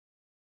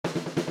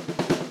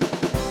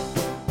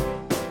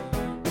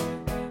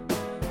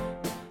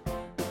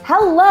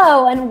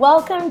Hello and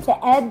welcome to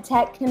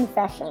EdTech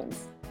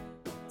Confessions.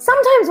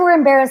 Sometimes we're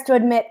embarrassed to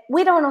admit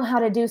we don't know how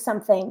to do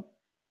something.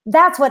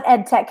 That's what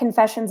EdTech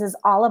Confessions is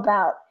all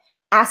about,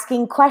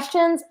 asking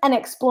questions and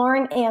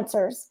exploring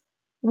answers.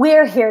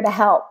 We're here to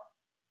help.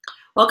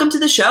 Welcome to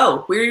the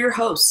show. We're your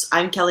hosts.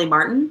 I'm Kelly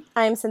Martin.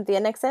 I'm Cynthia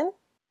Nixon.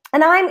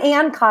 And I'm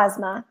Ann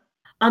Cosma.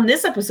 On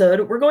this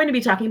episode, we're going to be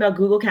talking about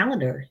Google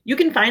Calendar. You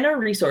can find our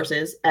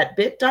resources at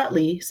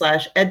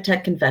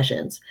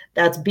bit.ly/edtechconfessions.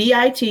 That's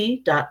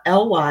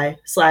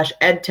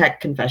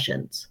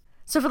bit.ly/edtechconfessions.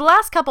 So for the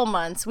last couple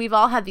months, we've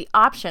all had the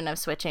option of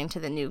switching to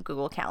the new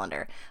Google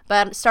Calendar.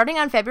 But starting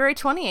on February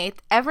 28th,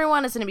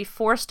 everyone is going to be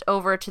forced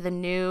over to the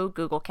new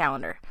Google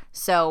Calendar.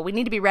 So we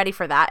need to be ready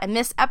for that. And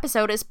this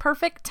episode is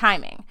perfect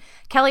timing.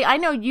 Kelly, I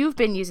know you've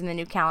been using the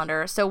new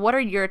calendar. So what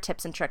are your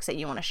tips and tricks that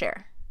you want to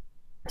share?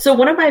 So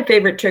one of my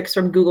favorite tricks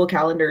from Google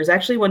Calendar is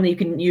actually one that you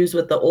can use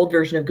with the old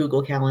version of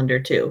Google Calendar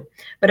too.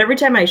 But every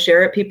time I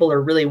share it, people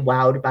are really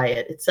wowed by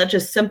it. It's such a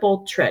simple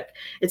trick.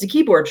 It's a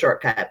keyboard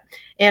shortcut,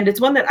 and it's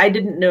one that I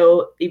didn't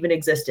know even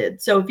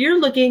existed. So if you're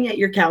looking at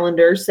your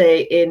calendar,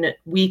 say in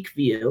week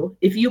view,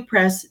 if you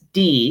press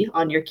D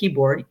on your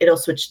keyboard, it'll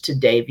switch to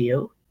day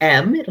view.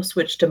 M, it'll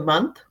switch to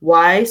month.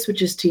 Y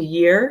switches to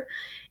year.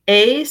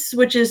 A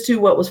switches to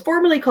what was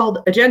formerly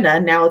called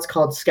agenda, now it's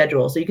called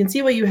schedule. So you can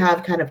see what you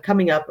have kind of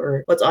coming up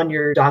or what's on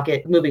your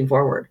docket moving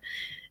forward.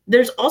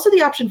 There's also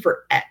the option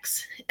for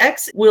X.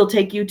 X will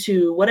take you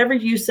to whatever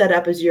you set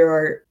up as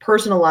your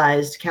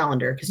personalized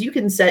calendar, because you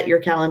can set your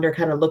calendar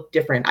kind of look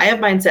different. I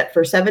have mine set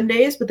for 7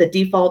 days, but the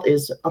default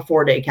is a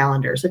 4-day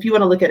calendar. So if you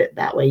want to look at it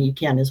that way, you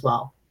can as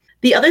well.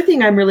 The other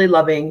thing I'm really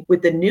loving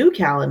with the new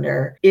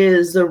calendar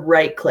is the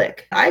right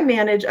click. I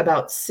manage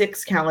about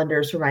 6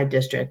 calendars for my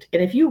district.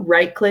 And if you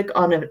right click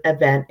on an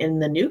event in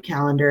the new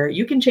calendar,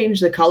 you can change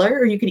the color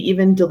or you can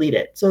even delete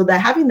it. So that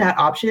having that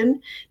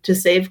option to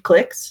save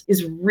clicks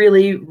is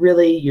really,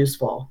 really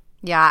useful.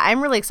 Yeah,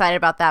 I'm really excited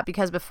about that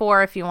because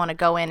before, if you want to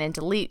go in and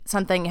delete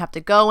something, you have to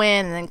go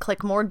in and then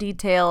click more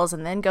details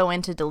and then go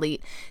into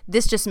delete.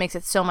 This just makes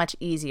it so much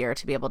easier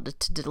to be able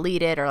to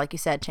delete it or, like you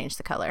said, change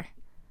the color.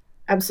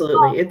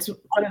 Absolutely. It's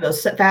one of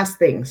those fast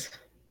things.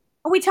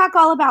 We talk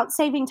all about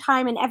saving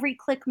time and every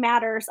click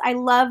matters. I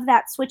love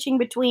that switching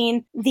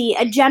between the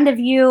agenda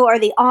view or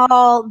the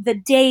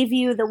day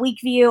view, the week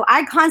view.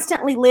 I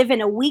constantly live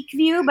in a week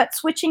view, but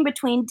switching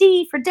between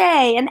D for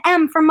day and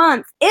M for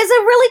month is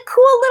a really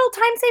cool little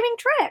time-saving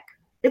trick.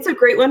 It's a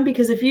great one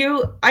because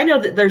I know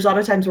that there's a lot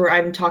of times where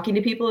I'm talking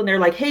to people and they're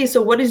like, hey,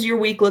 so what does your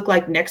week look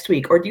like next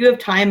week? Or do you have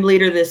time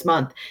later this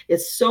month?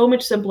 It's so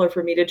much simpler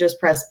for me to just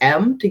press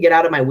M to get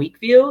out of my week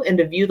view and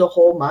to view the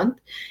whole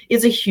month.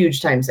 It's a huge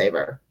time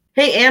saver.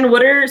 Hey, Ann,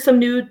 what are some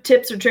new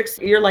tips or tricks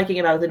you're liking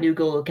about the new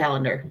Google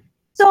Calendar?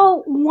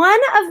 So one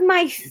of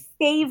my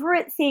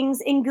favorite things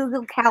in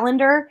Google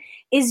Calendar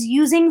is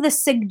using the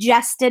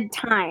suggested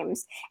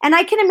times. And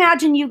I can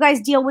imagine you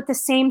guys deal with the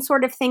same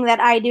sort of thing that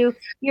I do.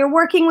 You're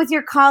working with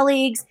your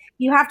colleagues,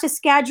 you have to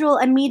schedule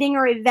a meeting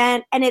or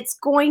event, and it's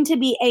going to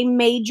be a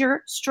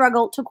major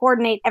struggle to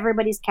coordinate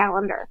everybody's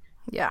calendar.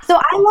 Yeah. So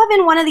I love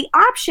in one of the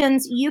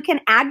options, you can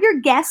add your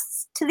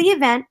guests to the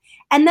event,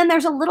 and then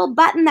there's a little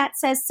button that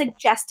says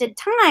suggested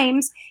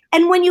times.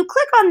 And when you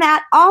click on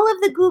that, all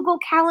of the Google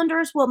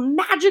calendars will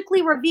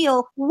magically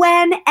reveal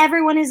when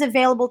everyone is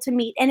available to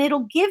meet. And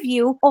it'll give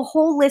you a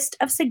whole list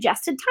of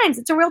suggested times.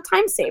 It's a real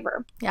time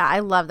saver. Yeah, I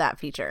love that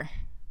feature.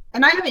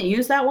 And I haven't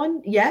used that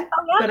one yet,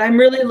 but I'm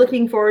really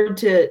looking forward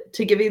to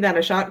giving that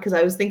a shot because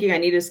I was thinking I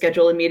need to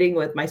schedule a meeting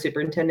with my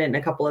superintendent and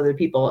a couple other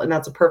people. And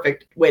that's a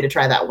perfect way to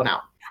try that one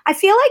out. I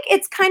feel like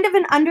it's kind of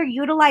an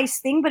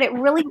underutilized thing, but it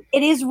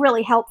is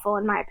really helpful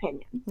in my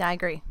opinion. Yeah, I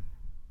agree.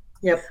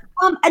 Yep.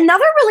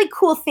 Another really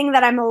cool thing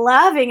that I'm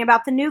loving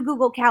about the new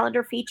Google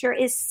Calendar feature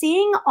is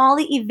seeing all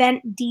the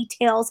event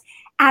details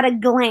at a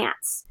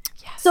glance.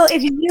 Yes. So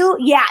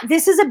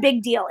this is a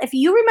big deal. If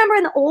you remember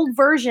in the old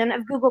version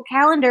of Google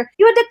Calendar,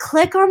 you had to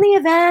click on the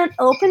event,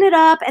 open it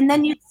up, and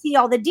then you'd see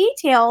all the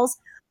details.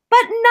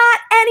 But not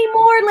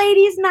anymore,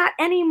 ladies, not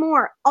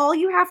anymore. All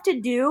you have to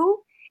do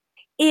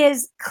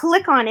is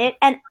click on it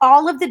and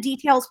all of the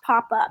details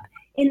pop up.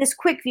 In this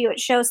quick view, it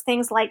shows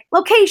things like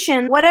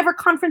location, whatever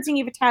conferencing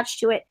you've attached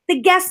to it, the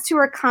guests who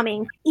are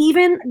coming,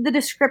 even the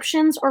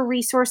descriptions or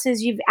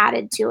resources you've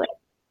added to it.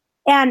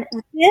 And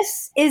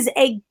this is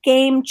a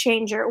game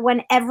changer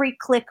when every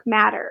click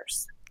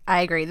matters.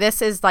 I agree.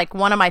 This is like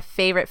one of my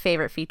favorite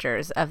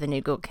features of the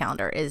new Google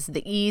Calendar is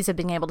the ease of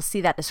being able to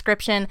see that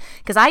description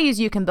because I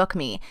use You Can Book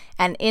Me,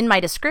 and in my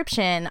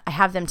description, I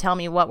have them tell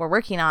me what we're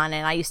working on,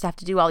 and I used to have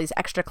to do all these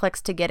extra clicks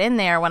to get in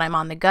there when I'm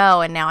on the go,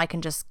 and now I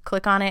can just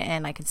click on it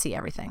and I can see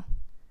everything.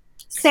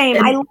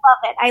 Same. I love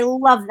it. I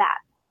love that.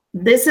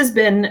 This has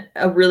been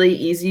a really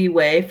easy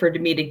way for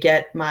me to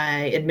get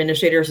my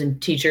administrators and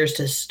teachers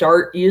to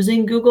start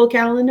using Google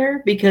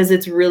Calendar because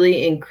it's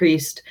really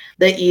increased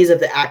the ease of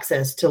the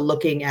access to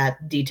looking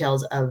at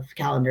details of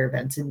calendar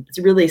events. And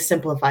it really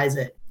simplifies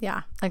it.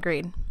 Yeah,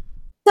 agreed.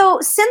 So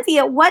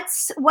Cynthia,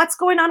 what's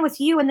going on with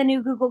you in the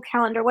new Google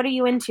Calendar? What are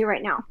you into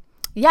right now?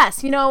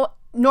 Yes,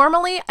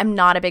 Normally, I'm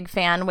not a big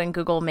fan when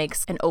Google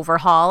makes an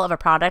overhaul of a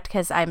product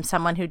because I'm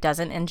someone who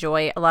doesn't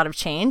enjoy a lot of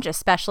change,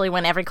 especially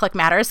when every click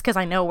matters because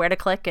I know where to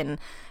click and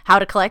how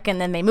to click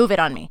and then they move it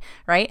on me,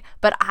 right?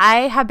 But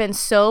I have been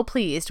so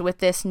pleased with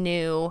this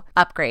new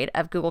upgrade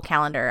of Google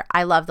Calendar.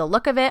 I love the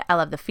look of it. I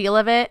love the feel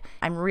of it.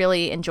 I'm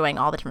really enjoying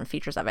all the different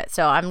features of it.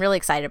 So I'm really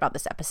excited about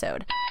this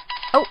episode.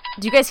 Oh,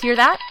 do you guys hear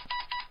that?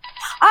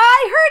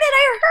 I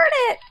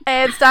heard it.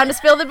 It's time to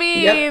spill the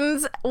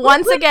beans. Yep.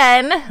 Once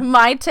again,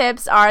 my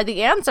tips are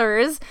the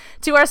answers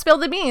to our spill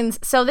the beans.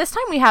 So this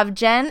time we have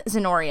Jen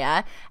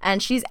Zenoria,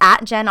 and she's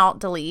at Jen Alt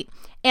Delete.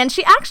 And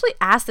she actually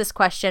asked this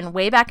question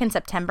way back in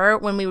September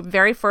when we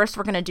very first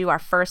were going to do our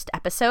first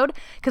episode,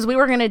 because we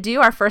were going to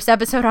do our first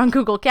episode on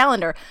Google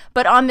Calendar.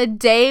 But on the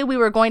day we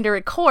were going to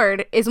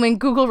record is when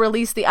Google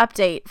released the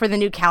update for the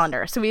new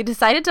calendar. So we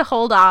decided to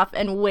hold off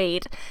and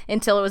wait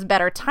until it was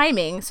better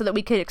timing so that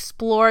we could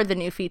explore the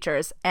new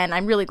features. And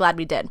I'm really glad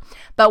we did.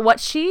 But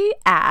what she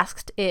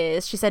asked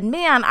is, she said,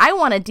 man, I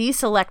want a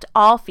deselect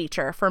all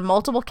feature for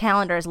multiple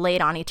calendars laid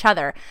on each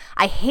other.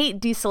 I hate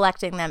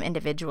deselecting them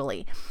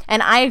individually.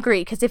 And I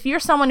agree. Because if you're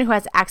someone who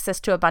has access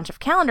to a bunch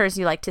of calendars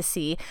you like to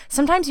see,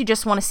 sometimes you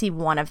just want to see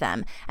one of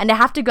them. And to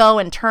have to go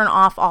and turn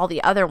off all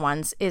the other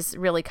ones is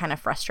really kind of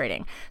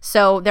frustrating.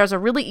 So there's a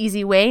really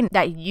easy way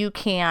that you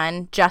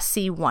can just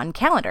see one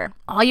calendar.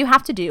 All you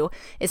have to do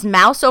is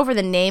mouse over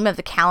the name of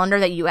the calendar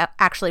that you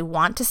actually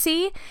want to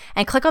see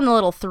and click on the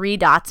little 3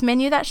 dots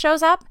menu that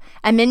shows up.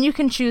 And then you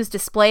can choose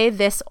display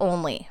this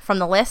only from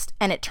the list,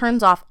 and it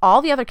turns off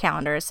all the other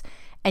calendars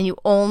and you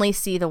only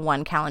see the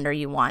one calendar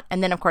you want.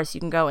 And then, of course,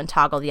 you can go and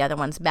toggle the other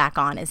ones back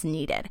on as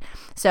needed.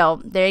 So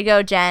there you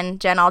go, Jen.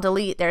 Jen, I'll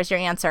delete. There's your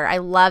answer. I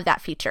love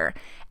that feature.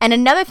 And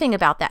another thing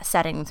about that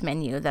settings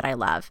menu that I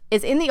love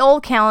is in the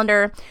old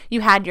calendar,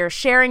 you had your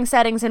sharing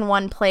settings in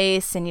one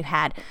place and you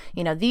had,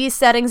 these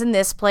settings in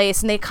this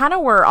place, and they kind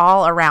of were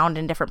all around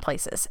in different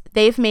places.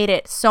 They've made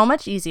it so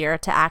much easier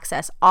to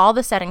access all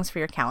the settings for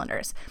your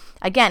calendars.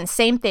 Again,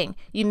 same thing.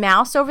 You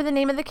mouse over the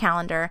name of the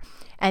calendar,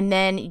 and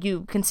then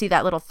you can see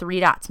that little 3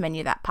 dots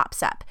menu that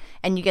pops up.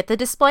 And you get the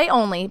display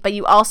only, but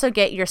you also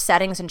get your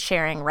settings and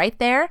sharing right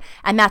there.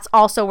 And that's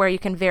also where you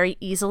can very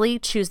easily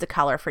choose the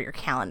color for your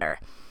calendar.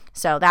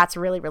 So that's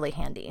really, really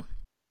handy.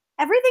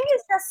 Everything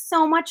is just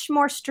so much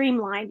more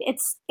streamlined.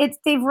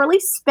 They've really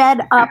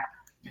sped up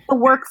the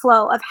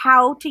workflow of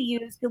how to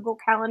use Google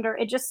Calendar.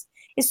 It just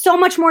is so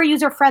much more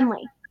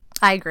user-friendly.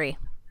 I agree.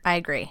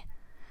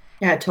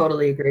 Yeah, I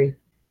totally agree.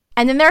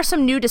 And then there are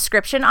some new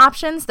description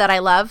options that I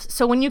love.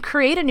 So when you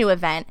create a new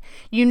event,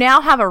 you now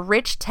have a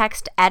rich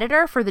text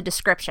editor for the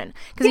description.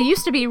 Because it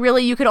used to be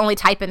really, you could only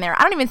type in there.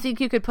 I don't even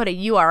think you could put a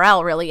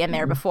URL really in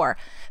there before.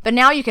 But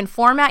now you can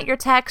format your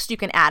text, you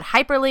can add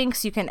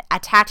hyperlinks, you can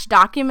attach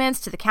documents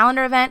to the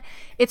calendar event.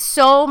 It's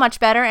so much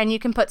better, and you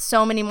can put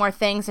so many more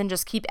things and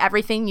just keep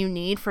everything you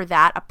need for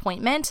that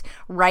appointment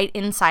right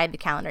inside the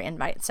calendar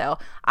invite. So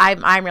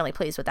I'm really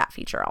pleased with that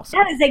feature also.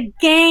 That is a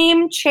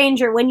game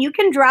changer when you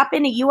can drop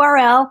in a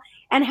URL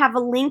and have a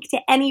link to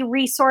any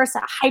resource,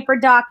 a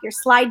hyperdoc, your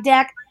slide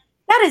deck.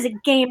 That is a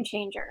game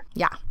changer.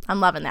 Yeah,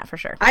 I'm loving that for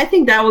sure. I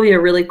think that will be a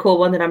really cool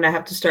one that I'm going to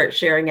have to start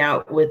sharing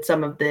out with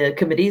some of the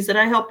committees that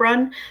I help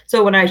run.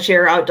 So when I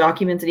share out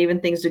documents and even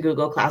things to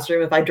Google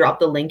Classroom, if I drop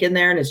the link in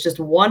there and it's just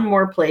one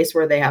more place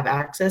where they have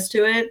access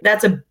to it,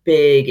 that's a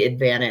big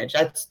advantage.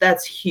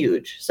 That's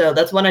huge. So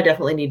that's one I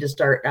definitely need to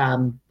start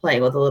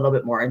playing with a little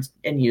bit more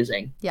and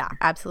using. Yeah,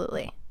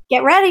 absolutely.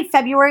 Get ready,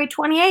 February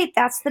 28th.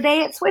 That's the day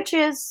it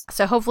switches.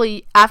 So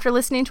hopefully after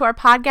listening to our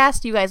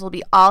podcast, you guys will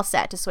be all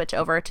set to switch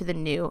over to the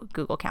new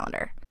Google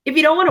Calendar. If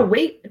you don't want to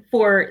wait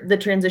for the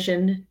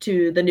transition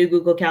to the new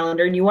Google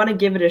Calendar and you want to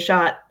give it a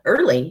shot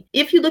early,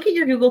 if you look at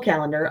your Google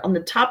Calendar, on the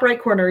top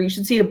right corner, you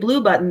should see a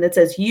blue button that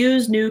says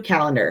Use New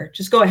Calendar.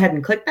 Just go ahead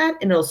and click that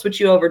and it'll switch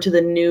you over to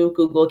the new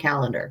Google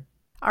Calendar.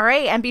 All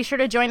right, and be sure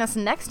to join us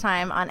next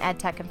time on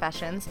EdTech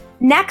Confessions.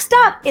 Next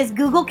up is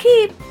Google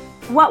Keep.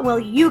 What will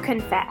you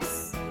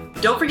confess?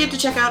 Don't forget to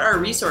check out our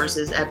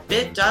resources at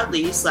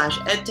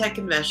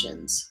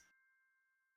bit.ly/edtechconfessions.